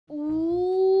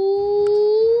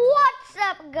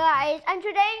guys, and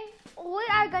today we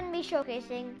are gonna be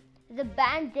showcasing the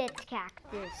bandit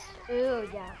cactus. Ooh,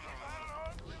 yeah.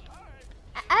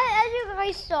 As you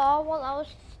guys saw while I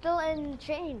was still in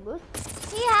training booth,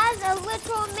 he has a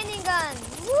literal minigun.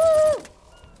 Woo!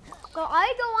 So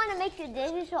I don't want to make you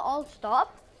dizzy, so I'll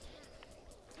stop.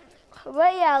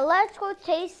 But yeah, let's go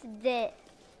taste it.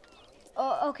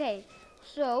 Oh, okay.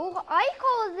 So I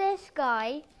call this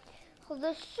guy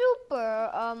the super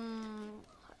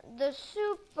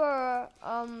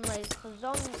like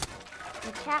zombie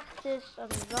cactus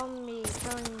zombie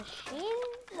killing machine,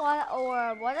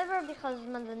 or whatever, because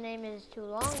the name is too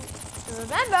long to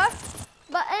remember.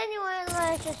 But anyway,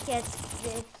 let's just get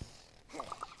this.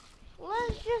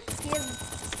 Let's just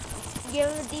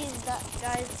give these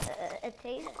guys a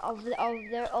taste of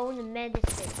their own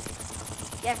medicine.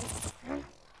 Yes.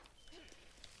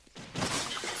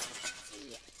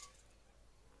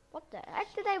 What the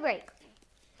heck did I break?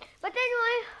 But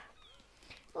anyway,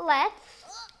 let's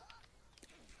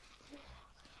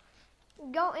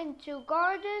go into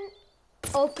Garden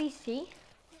OPC.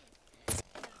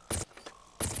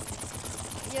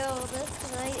 Yo, this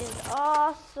night is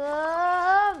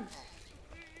awesome.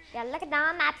 Yeah, look at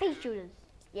my pea shooters.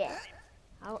 Yeah,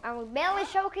 I will barely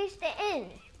showcase the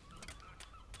end.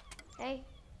 Okay.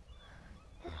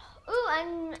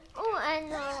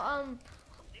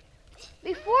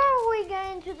 Before we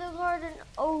get into the Garden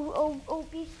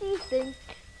OPC thing,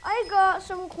 I got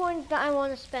some coins that I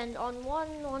want to spend on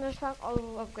one wonder truck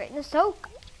of greatness. So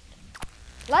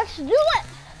let's do it.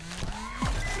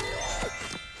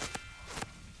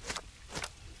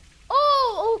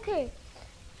 Oh, okay.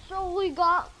 So we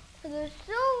got the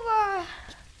silver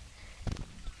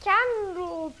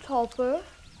candle topper,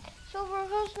 silver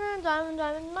customer, diamond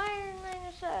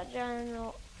miner,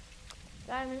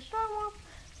 diamond stormwalk,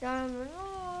 diamond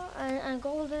and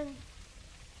golden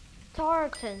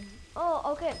tartan. Oh,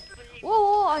 okay.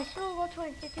 Whoa, I still got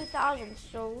 22,000.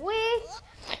 So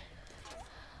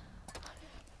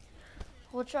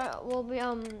we'll be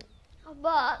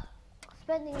but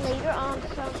spending later on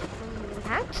some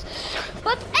hacks.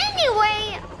 But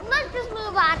anyway, let's just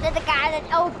move on to the guy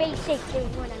that's basically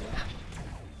whatever.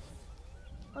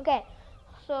 Okay,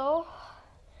 so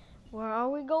where are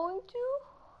we going to?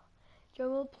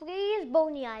 Drumroll please,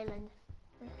 Boney Island.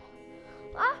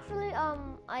 Actually,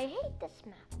 I hate this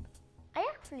map. I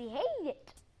actually hate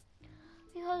it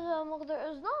because there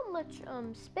is not much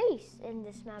space in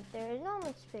this map. There is not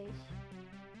much space.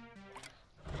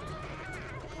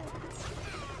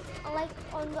 Like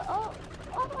on the all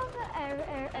of the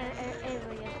areas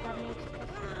that makes this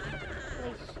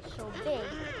place so big.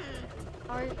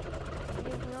 Are you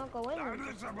not going in?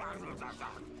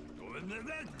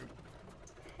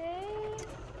 Okay.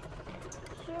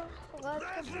 Sure. Let's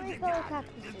complete the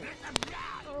cactuses.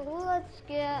 Let's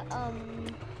get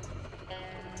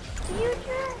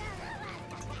future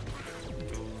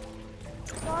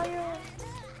fire.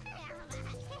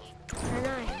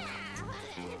 Nice.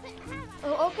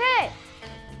 Oh, okay.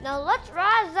 Now let's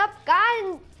rise up,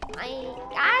 guide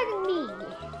me.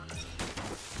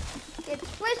 Let's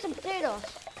play some potatoes.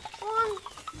 1,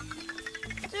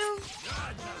 2,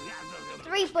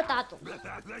 3 potatoes.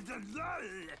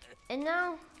 And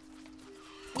now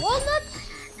walnuts.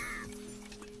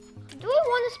 Do we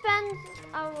want to spend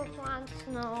our plants?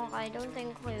 No, I don't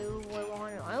think we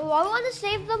want to. I want to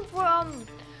save them for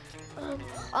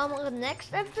the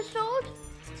next episode.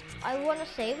 I want to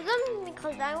save them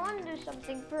because I want to do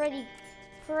something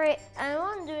I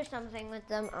want to do something with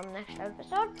them on next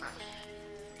episode.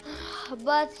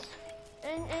 But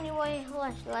anyway,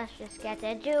 let's just get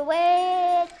into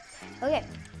it. Okay.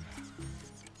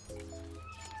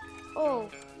 Oh,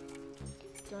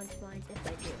 don't mind if I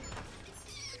do.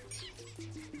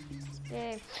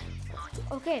 Okay.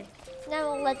 Okay.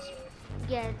 Now let's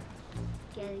get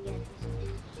this.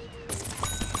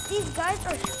 These guys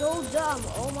are so dumb.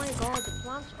 Oh my god, the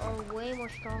plants are way more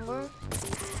stronger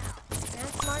and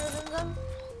smarter than them.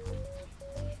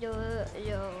 Yo.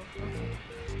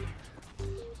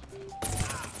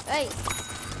 Hey.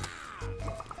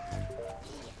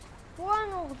 One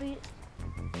will be.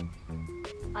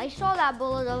 I saw that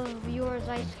bullet of yours,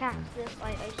 ice cactus.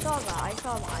 I saw that.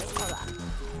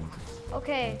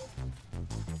 Okay.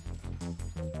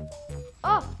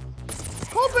 Oh,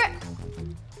 culprit!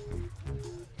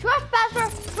 Trespasser!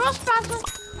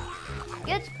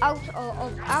 Get out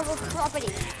of our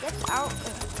property. Get out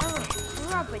of our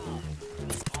property.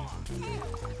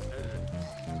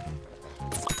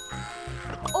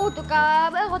 Oh,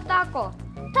 taco.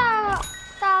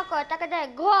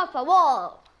 Go for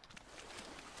wall.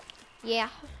 Yeah.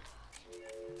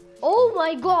 Oh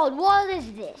my god, what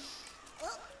is this?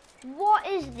 What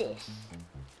is this?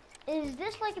 Is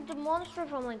this like the monster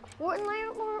from like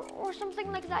Fortnite or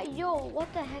something like that? Yo,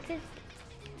 what the heck is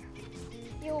this?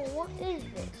 Yo, what is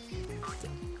this?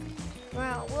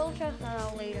 Well, we'll check that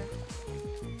out later.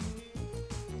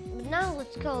 But now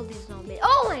let's kill these zombies.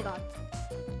 Oh my god!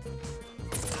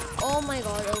 Oh my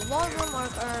god, a lot of them are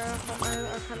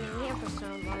coming here for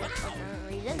some apparent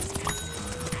reason.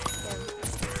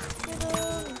 Get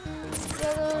them.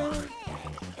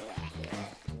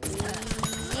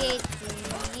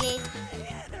 Yes.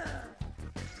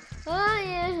 Oh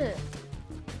yeah.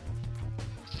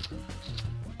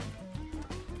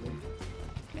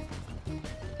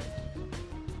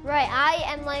 Right, I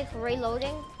am like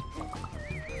reloading.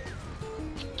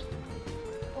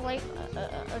 Like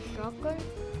a shotgun.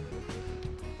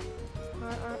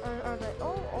 Are they?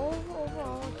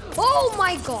 Oh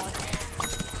my god!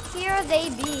 Here they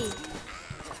be.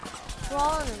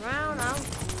 Crawling around.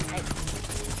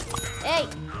 Hey,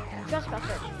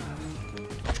 trespassers.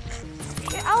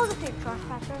 Get out of here,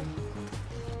 trespassers.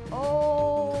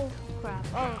 Oh crap.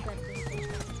 Oh goodness.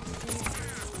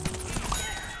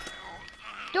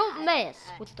 Don't mess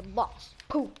with the boss.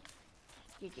 Pooh.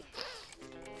 GG.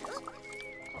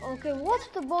 Okay, what's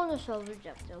the bonus of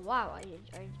objective? Wow, I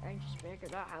just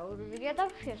figured out how to get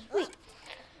up here. Sweet.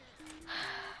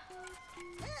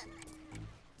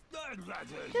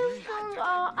 Tombstones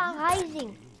are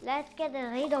rising. Let's get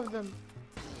rid of them.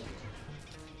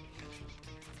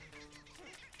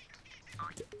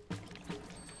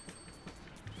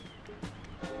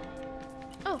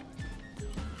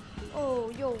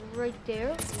 Oh, yo, right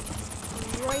there.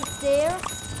 Right there.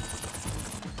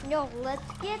 Yo,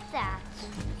 let's get that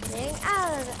thing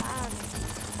out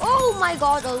of Oh my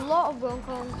god, a lot of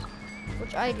broncos,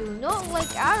 which I do not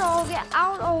like at all. Get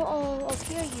out of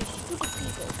here, you stupid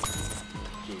people.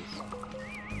 Jeez.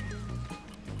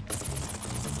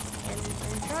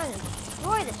 And trying to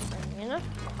destroy this thing, you know?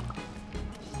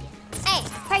 Hey,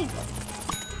 people.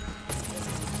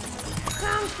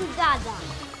 Come to Dada.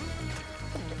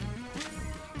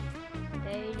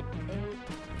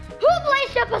 Who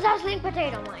placed a possessing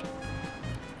potato mine?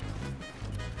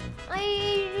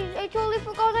 I totally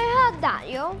forgot I had that,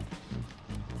 yo.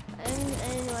 And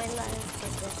anyway, let's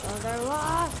get this other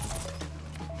one.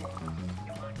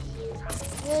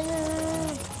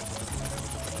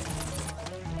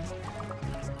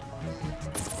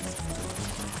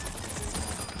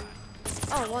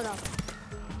 Oh, what up?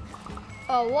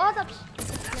 Oh, what up?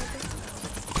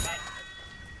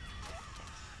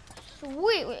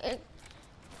 Sweet.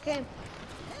 Okay.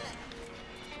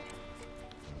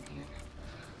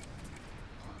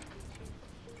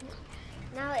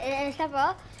 Now it's time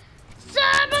for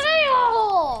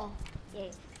survival.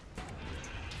 Yay.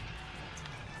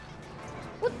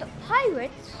 What the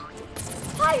pirates?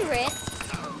 Pirates?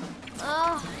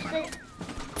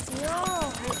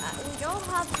 No, we don't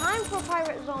have time for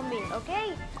pirate zombies.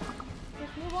 Okay,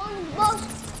 just move on to the boss.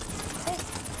 Hey,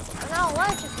 now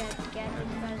let's just get these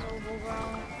guys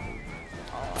overgrown.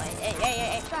 Oh,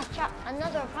 hey, chop,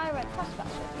 another pirate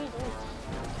trespasser, please.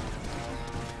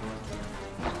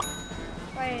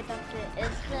 Right, that's it.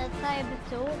 It's the time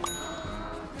to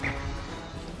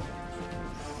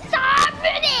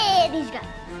submit these guys.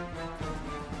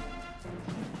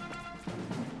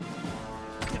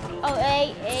 Oh,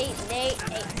 hey,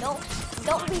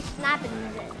 don't be snapping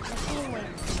the same way.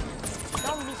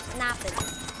 Don't be snapping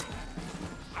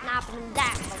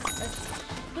that like a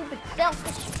stupid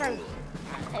selfish person.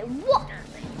 Hey, what?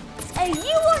 Hey,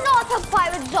 you are not a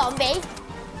pirate zombie.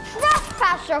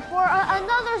 Trespasser for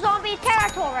another zombie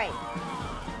territory.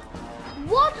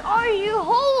 What are you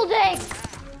holding?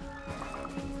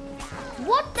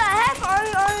 What the heck are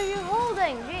you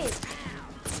holding? Jeez.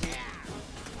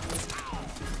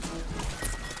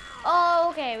 Oh,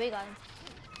 okay, we got him.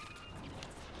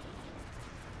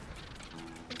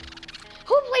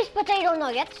 Who placed potato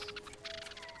nuggets?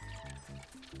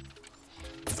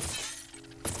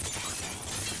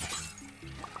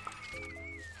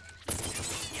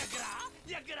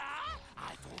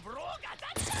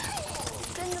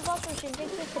 The boss should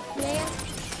take this to player.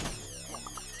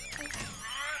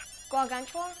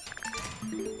 Gargantua?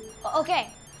 Okay.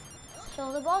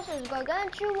 So the boss is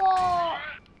Gargantua.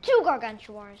 2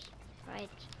 Gargantuars. Right.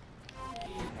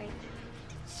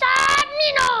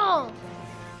 Samino!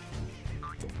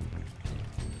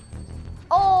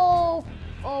 Oh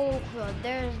good.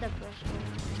 There's the first one.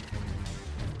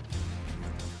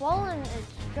 Fallen is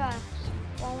traps.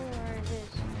 Fallen where it is.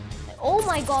 Oh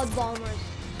my god, bombers.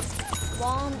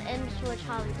 Bomb imps which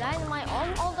have dynamite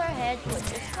on all their heads,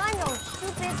 which is kind of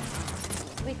stupid.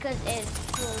 because it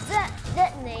will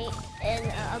detonate in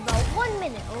about 1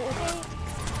 minute, okay?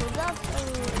 So that's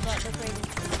about the greatest thing.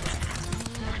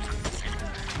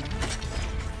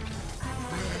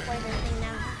 Let's play this thing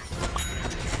now.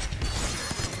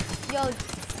 Yo,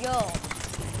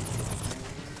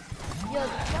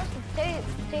 just the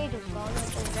potato spawn is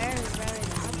very, very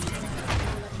loud.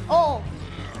 Oh!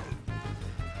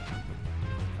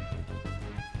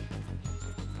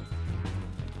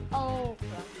 Oh,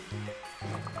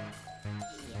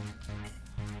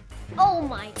 oh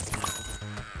my god.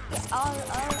 Get out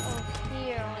of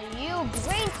here, you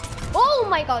brain. Oh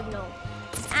my god, no.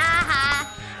 Aha,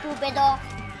 stupido.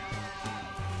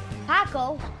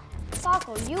 Paco,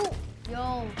 you.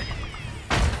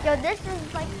 Yo, this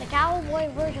is like the cowboy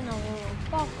version of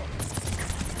Paco.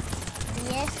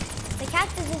 Yes, the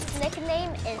cactus's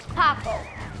nickname is Paco.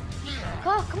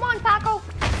 Come on, Paco.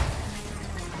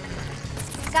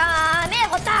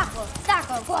 Camero,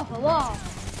 taco, guapo, wow.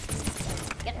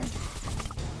 Get him.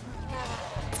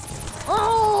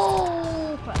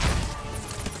 Oh, crap.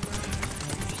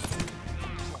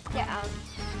 Get out.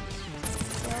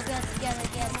 Get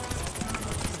it.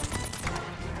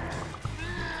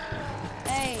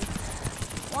 Hey,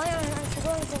 why aren't I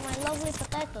going for my lovely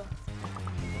potato?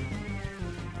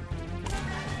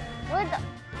 Where the...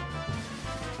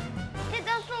 Did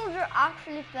that soldier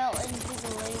actually fell into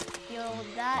the lake? Yo,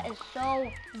 that is so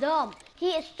dumb. He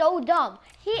is so dumb.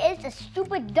 He is a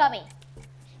stupid dummy.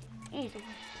 Easy.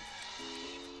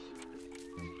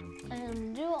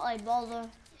 And do I bother?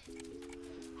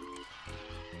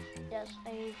 Yes, I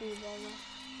do bother.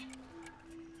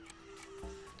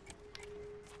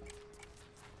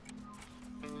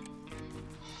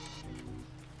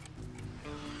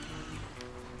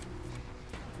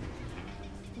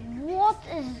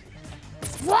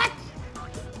 What?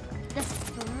 The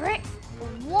frick?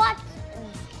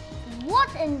 What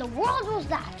in the world was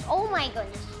that? Oh my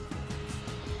goodness.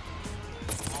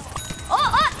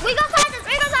 Oh, we got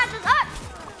Santos, up!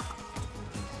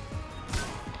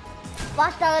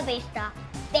 Basta la vista,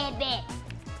 baby.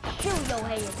 Shoot, yo,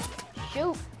 hey.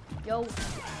 Shoot, yo,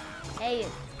 hey.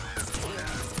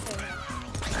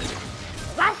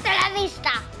 Basta la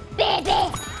vista,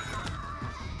 baby.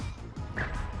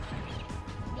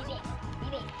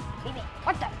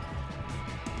 What the?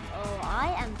 Oh,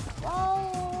 I am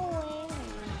following.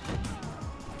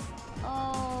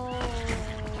 Oh,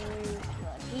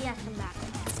 good. He has some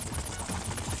backup.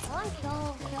 I'll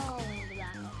kill the backup.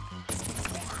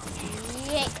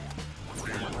 Yay.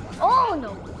 Oh,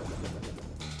 no.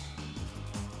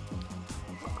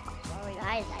 Sorry,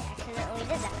 guys. I accidentally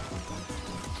did that.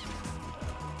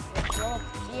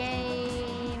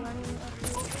 Yay.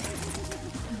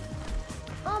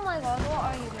 Oh, my God. What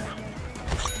are you doing here?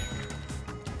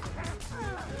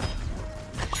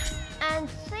 And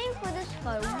same for this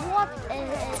guy. What is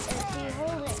he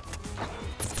holding?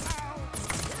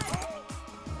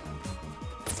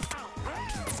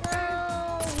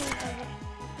 No,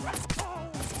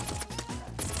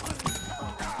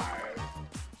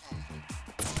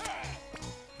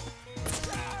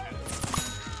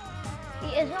 he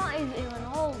is not even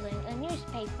holding a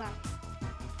newspaper.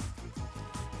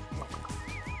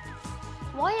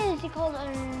 Why is he called a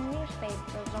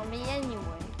newspaper zombie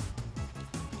anyway?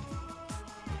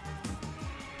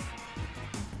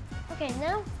 Okay,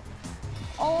 now.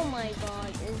 Oh my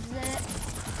god,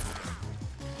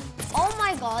 oh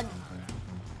my god,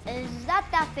 is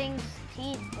that thing's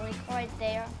teeth, like right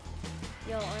there?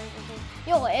 Yo,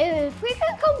 if we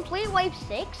can complete wave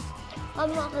 6,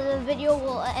 the video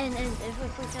will end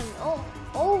if we can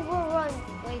overrun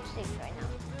wave 6 right now.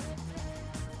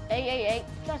 Hey,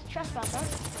 just trespasser.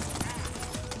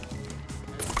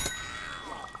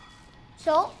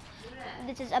 So,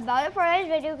 this is about it for today's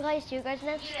video, guys. See you guys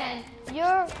next time.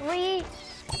 You're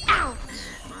out.